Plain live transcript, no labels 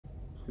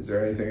Is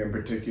there anything in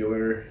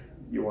particular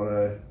you want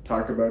to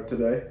talk about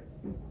today?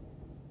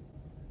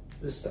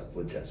 The stuff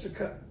with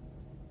Jessica.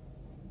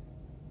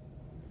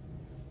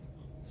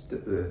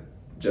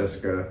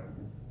 Jessica,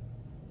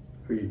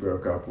 who you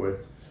broke up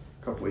with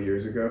a couple of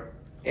years ago?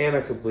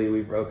 Amicably,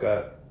 we broke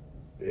up.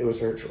 It was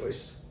her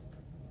choice.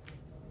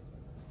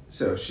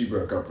 So she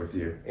broke up with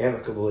you?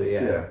 Amicably,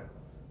 yeah. Yeah.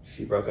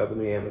 She broke up with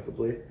me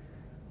amicably.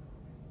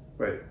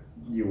 But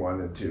you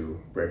wanted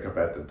to break up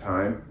at the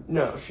time?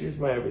 No, she's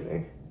my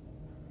everything.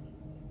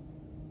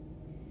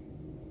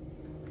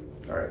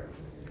 All right.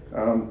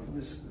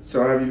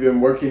 So have you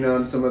been working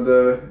on some of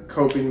the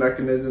coping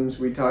mechanisms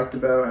we talked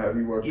about? Have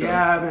you worked on?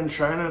 Yeah, I've been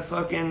trying to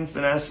fucking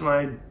finesse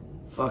my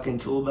fucking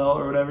tool belt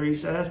or whatever you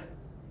said.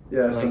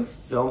 Yeah. Like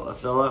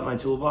fill up my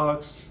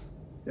toolbox.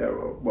 Yeah,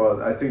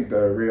 well, I think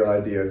the real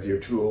idea is your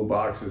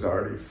toolbox is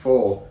already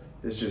full.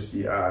 It's just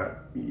you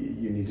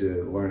need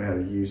to learn how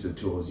to use the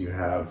tools you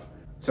have.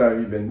 So have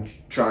you been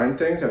trying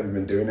things? Have you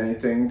been doing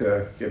anything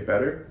to get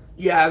better?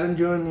 Yeah, I've been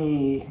doing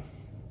the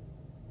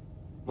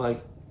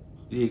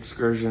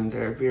excursion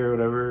therapy or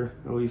whatever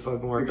that we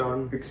fucking worked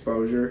on.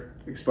 Exposure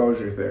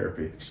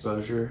therapy.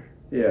 Exposure.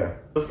 Yeah.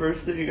 The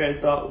first thing I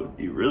thought would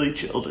be really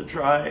chill to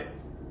try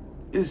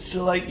is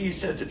to, like you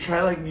said, to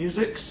try like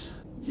musics.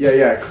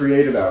 Yeah,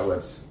 creative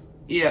outlets.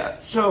 Yeah,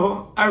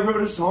 so I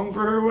wrote a song for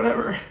her or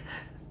whatever.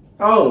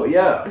 Oh,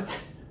 yeah.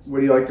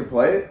 Would you like to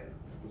play it?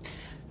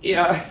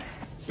 Yeah,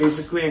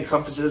 basically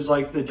encompasses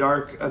like the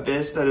dark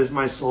abyss that is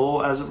my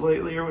soul as of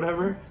lately or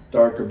whatever.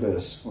 Dark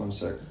abyss. One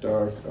sec.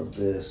 Dark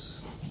abyss.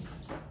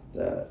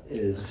 That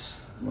is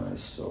my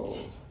soul.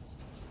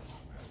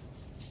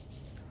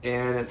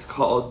 And it's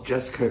called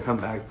Jessica, Come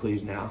Back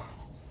Please Now.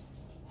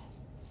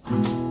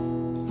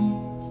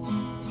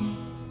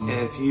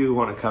 And if you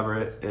want to cover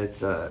it,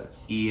 it's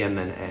E and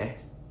then A.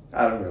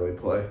 I don't really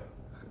play.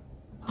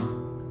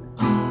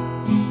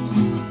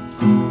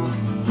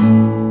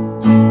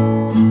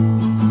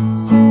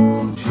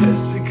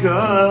 Jessica,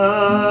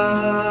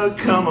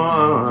 come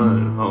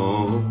on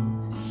home.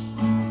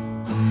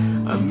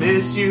 I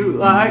miss you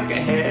like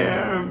a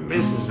hair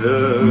misses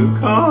a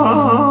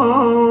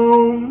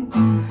comb.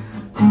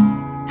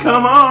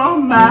 Come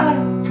on back,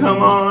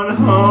 come on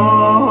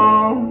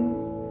home,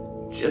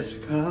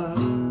 Jessica.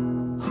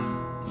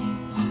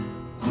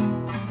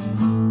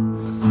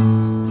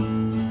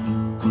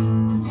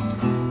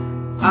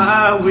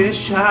 I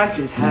wish I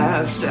could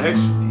have sex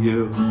with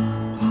you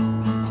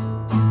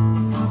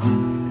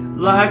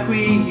like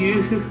we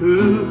used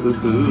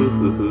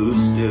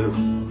to.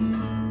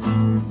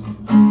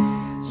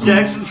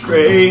 Sex was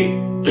great,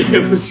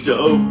 it was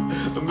dope.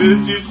 I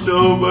miss you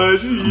so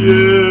much,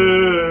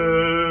 yeah.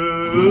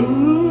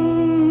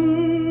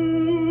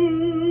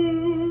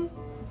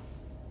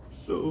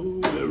 So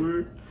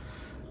whatever.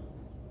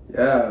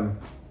 Yeah,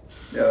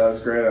 that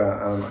was great.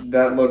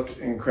 That looked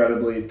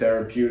incredibly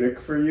therapeutic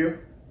for you.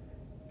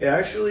 It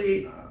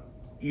actually,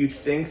 you'd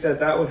think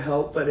that would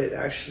help, but it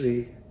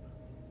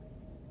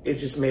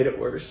just made it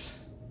worse.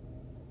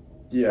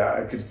 Yeah,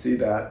 I could see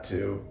that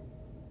too.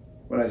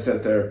 When I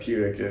said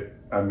therapeutic,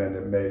 I meant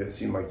it made it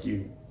seem like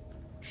you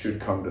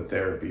should come to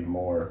therapy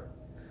more.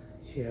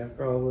 Yeah,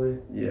 probably.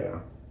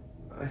 Yeah.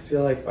 I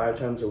feel like 5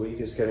 times a week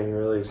is getting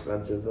really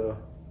expensive though.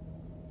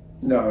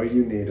 No,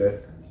 you need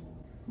it.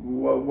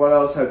 What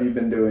else have you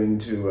been doing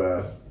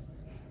to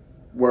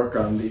work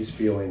on these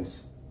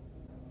feelings?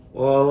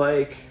 Well,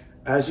 like,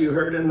 as you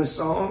heard in the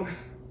song,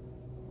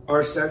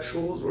 our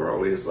sexuals were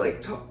always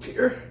like top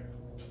tier.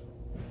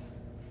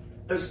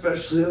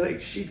 Especially like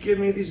she'd give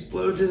me these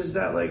blowjobs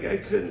that like I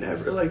could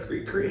never like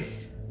recreate.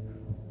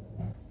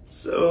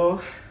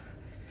 So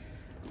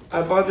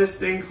I bought this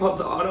thing called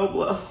the Auto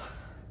Blow.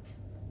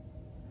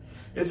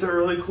 It's a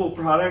really cool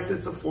product.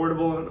 It's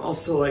affordable and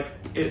also like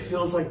it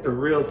feels like the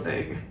real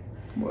thing.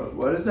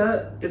 What is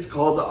that? It's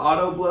called the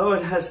Auto Blow.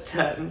 It has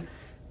 10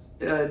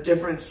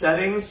 different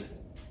settings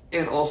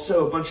and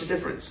also a bunch of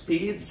different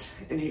speeds,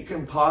 and you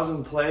can pause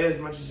and play as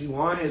much as you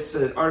want. It's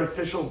an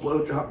artificial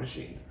blowjob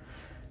machine.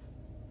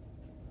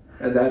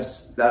 And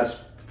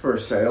that's for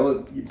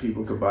sale?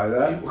 People could buy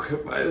that? People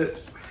could buy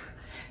this.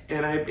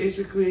 And I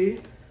basically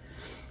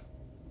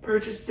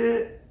purchased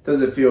it.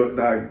 Does it feel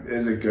like,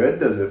 is it good?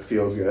 Does it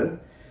feel good?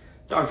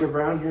 Dr.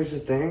 Brown, here's the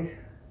thing.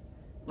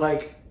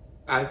 Like,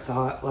 I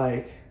thought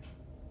like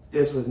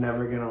this was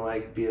never gonna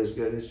like be as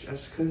good as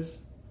Jessica's.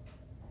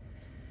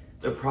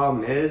 The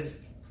problem is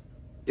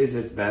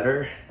it's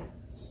better.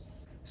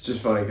 It's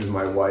just funny because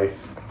my wife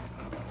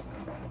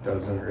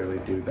doesn't really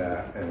do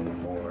that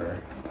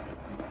anymore.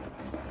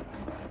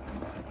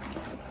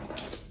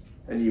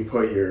 And you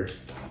put your...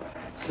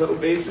 So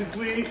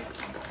basically,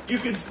 you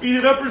can speed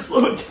it up or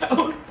slow it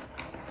down.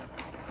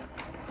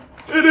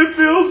 And it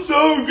feels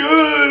so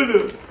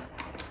good!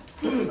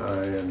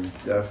 I am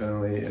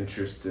definitely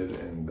interested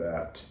in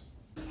that.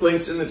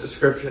 Links in the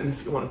description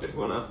if you want to pick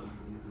one up.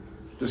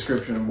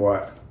 Description of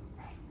what?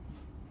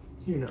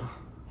 You know.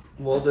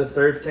 Well, the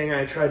third thing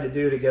I tried to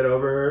do to get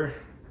over her,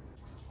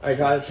 I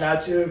got a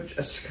tattoo of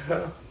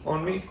Jessica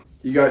on me.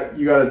 You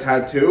got a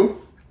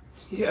tattoo?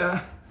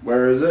 Yeah.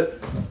 Where is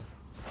it?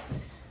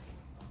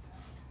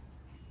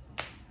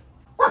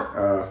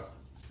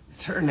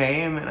 It's her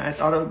name, and I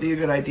thought it would be a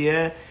good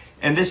idea.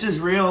 And this is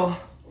real.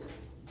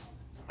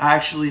 I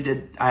actually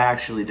did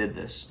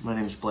this. My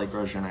name's Blake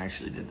Rosier, and I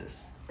actually did this.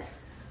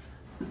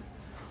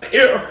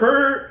 It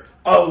hurt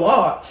a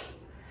lot.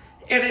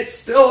 And it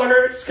still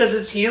hurts because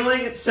it's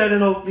healing. It said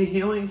it'll be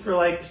healing for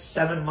like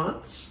 7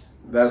 months.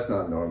 That's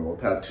not normal.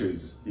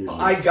 Tattoos usually.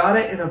 I got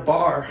it in a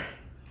bar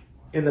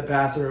in the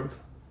bathroom.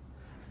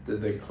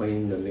 Did they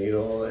clean the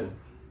needle? And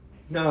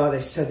No,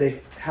 they said they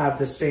have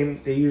the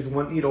same, they use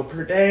 1 needle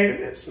per day, and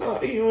it's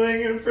not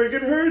healing, and it freaking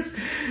hurts.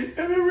 And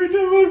every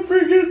time I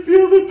freaking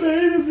feel the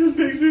pain, it just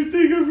makes me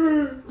think of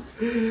her.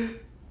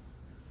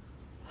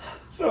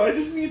 So I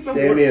just need some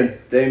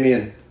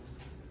Damien.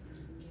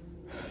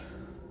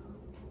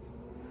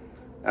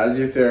 As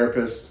your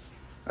therapist,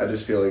 I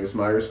just feel like it's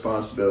my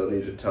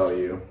responsibility to tell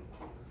you,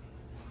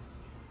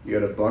 you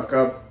gotta buck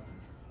up,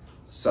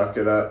 suck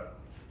it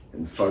up,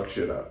 and fuck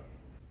shit up.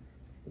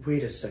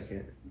 Wait a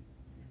second.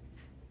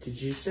 Did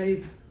you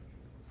say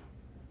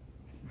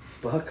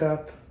buck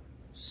up,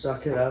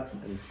 suck it up,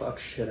 and fuck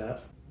shit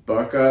up?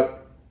 Buck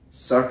up,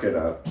 suck it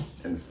up,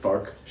 and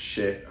fuck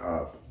shit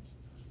up.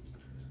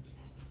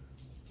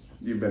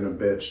 You've been a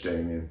bitch,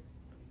 Damien.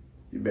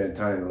 You've been a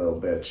tiny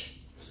little bitch.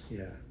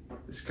 Yeah.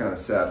 It's kind of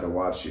sad to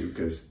watch you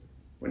because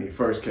when you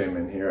first came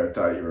in here, I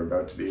thought you were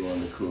about to be one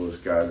of the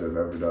coolest guys I've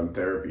ever done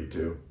therapy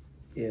to.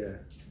 Yeah.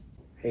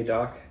 Hey,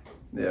 Doc.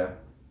 Yeah.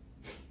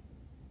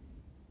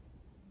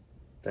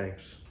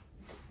 Thanks.